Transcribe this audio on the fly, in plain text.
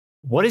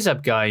What is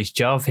up guys,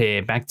 Jarv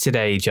here, back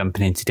today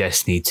jumping into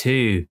Destiny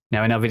 2.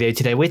 Now in our video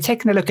today we're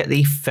taking a look at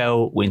the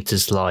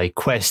Felwinters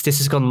quest. This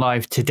has gone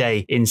live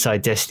today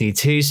inside Destiny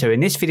 2, so in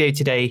this video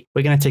today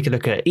we're going to take a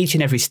look at each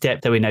and every step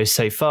that we know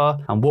so far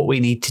and what we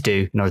need to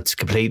do in order to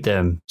complete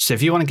them. So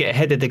if you want to get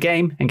ahead of the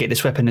game and get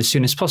this weapon as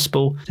soon as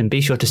possible, then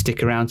be sure to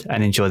stick around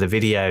and enjoy the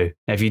video.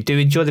 Now if you do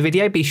enjoy the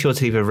video, be sure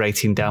to leave a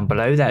rating down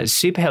below. That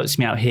super helps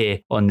me out here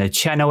on the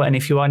channel, and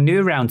if you are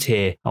new around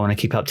here, I want to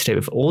keep up to date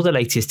with all the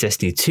latest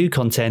Destiny 2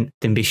 content,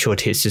 then be sure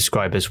to hit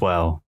subscribe as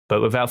well.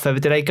 But without further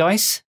delay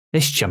guys,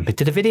 let's jump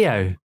into the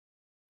video.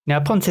 Now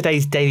upon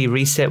today's daily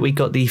reset, we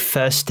got the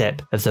first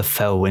step of the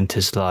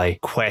Felwinters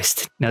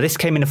quest. Now this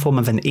came in the form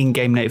of an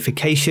in-game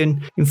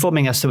notification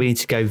informing us that we need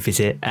to go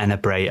visit Anna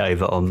Bray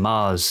over on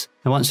Mars.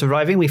 And once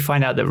arriving, we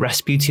find out that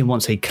Rasputin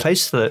wants a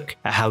close look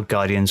at how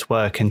Guardians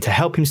work and to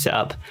help him set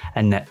up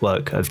a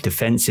network of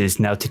defenses.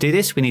 Now to do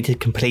this, we need to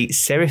complete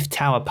Seraph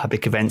Tower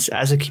public events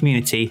as a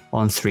community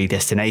on 3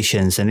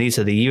 destinations, and these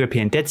are the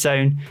European Dead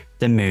Zone,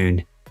 the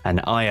Moon and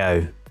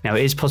Io. Now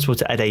it is possible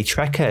to add a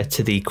tracker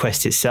to the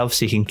quest itself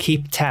so you can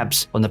keep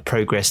tabs on the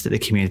progress that the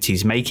community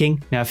is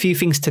making. Now a few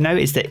things to note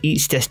is that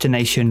each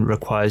destination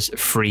requires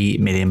 3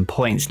 million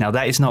points. Now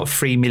that is not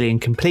 3 million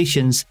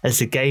completions, as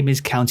the game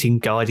is counting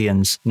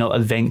Guardians, not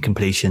event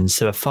completions.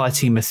 So a fire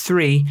team of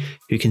 3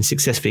 who can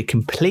successfully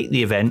complete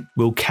the event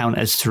will count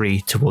as 3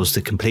 towards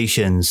the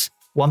completions.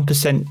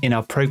 1% in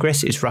our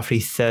progress is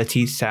roughly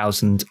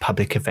 30,000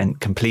 public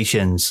event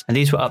completions, and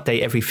these will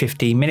update every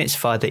 15 minutes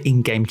via the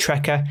in-game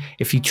tracker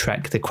if you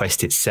track the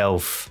quest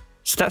itself.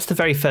 So that's the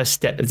very first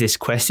step of this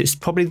quest. It's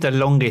probably the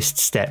longest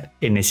step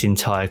in this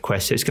entire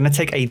quest, so it's going to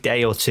take a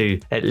day or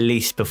 2 at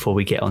least before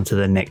we get on to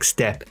the next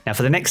step. Now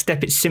for the next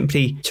step, it's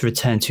simply to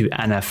return to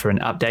Anna for an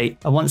update,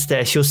 and once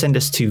there she'll send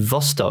us to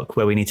Vostok,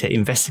 where we need to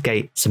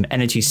investigate some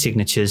energy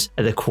signatures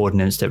at the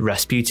coordinates that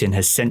Rasputin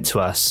has sent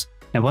to us.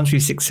 Now once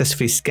we've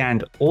successfully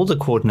scanned all the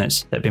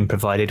coordinates that have been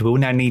provided, we'll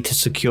now need to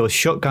secure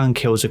shotgun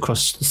kills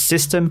across the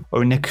system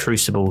or in the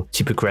Crucible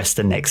to progress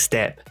the next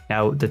step.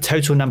 Now the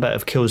total number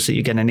of kills that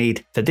you're going to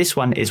need for this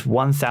one is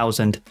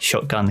 1,000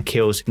 shotgun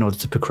kills in order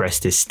to progress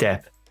this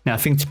step. Now, a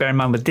thing to bear in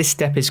mind with this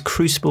step is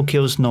Crucible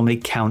kills normally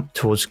count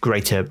towards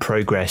greater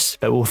progress,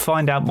 but we'll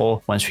find out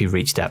more once we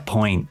reach that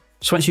point.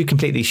 So once you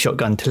complete the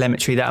shotgun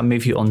telemetry, that'll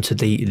move you on to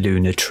the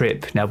lunar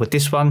trip. Now with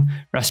this one,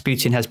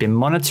 Rasputin has been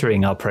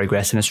monitoring our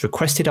progress and has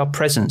requested our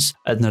presence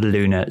at the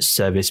lunar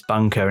service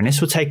bunker, and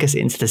this will take us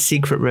into the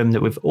secret room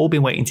that we've all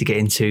been waiting to get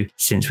into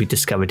since we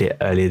discovered it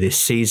earlier this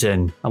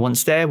season. And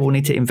once there, we'll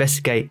need to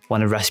investigate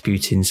one of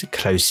Rasputin's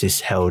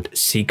closest held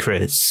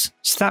secrets.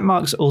 So that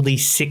marks all the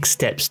 6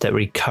 steps that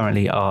we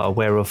currently are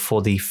aware of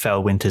for the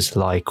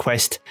Felwinters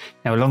quest.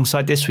 Now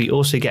alongside this, we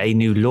also get a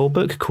new lore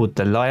book called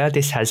The Liar.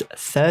 This has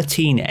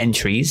 13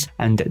 entries,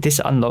 and this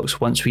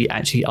unlocks once we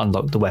actually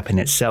unlock the weapon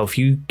itself.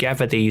 You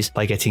gather these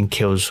by getting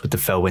kills with the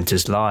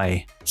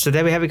Felwinters So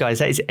there we have it guys,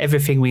 that is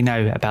everything we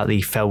know about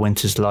the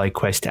Felwinters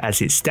quest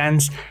as it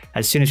stands.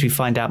 As soon as we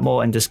find out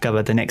more and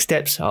discover the next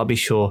steps, I'll be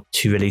sure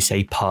to release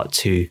a part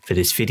 2 for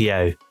this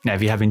video. Now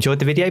if you have enjoyed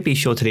the video, be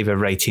sure to leave a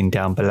rating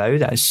down below.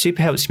 That super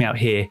helps me out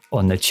here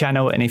on the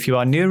channel, and if you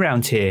are new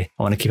around here,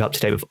 I want to keep up to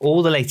date with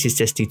all the latest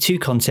Destiny 2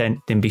 content,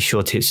 then be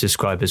sure to hit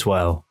subscribe as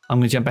well. I'm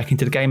going to jump back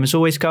into the game as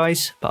always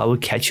guys, but I will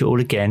catch you all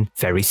again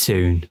very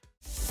soon.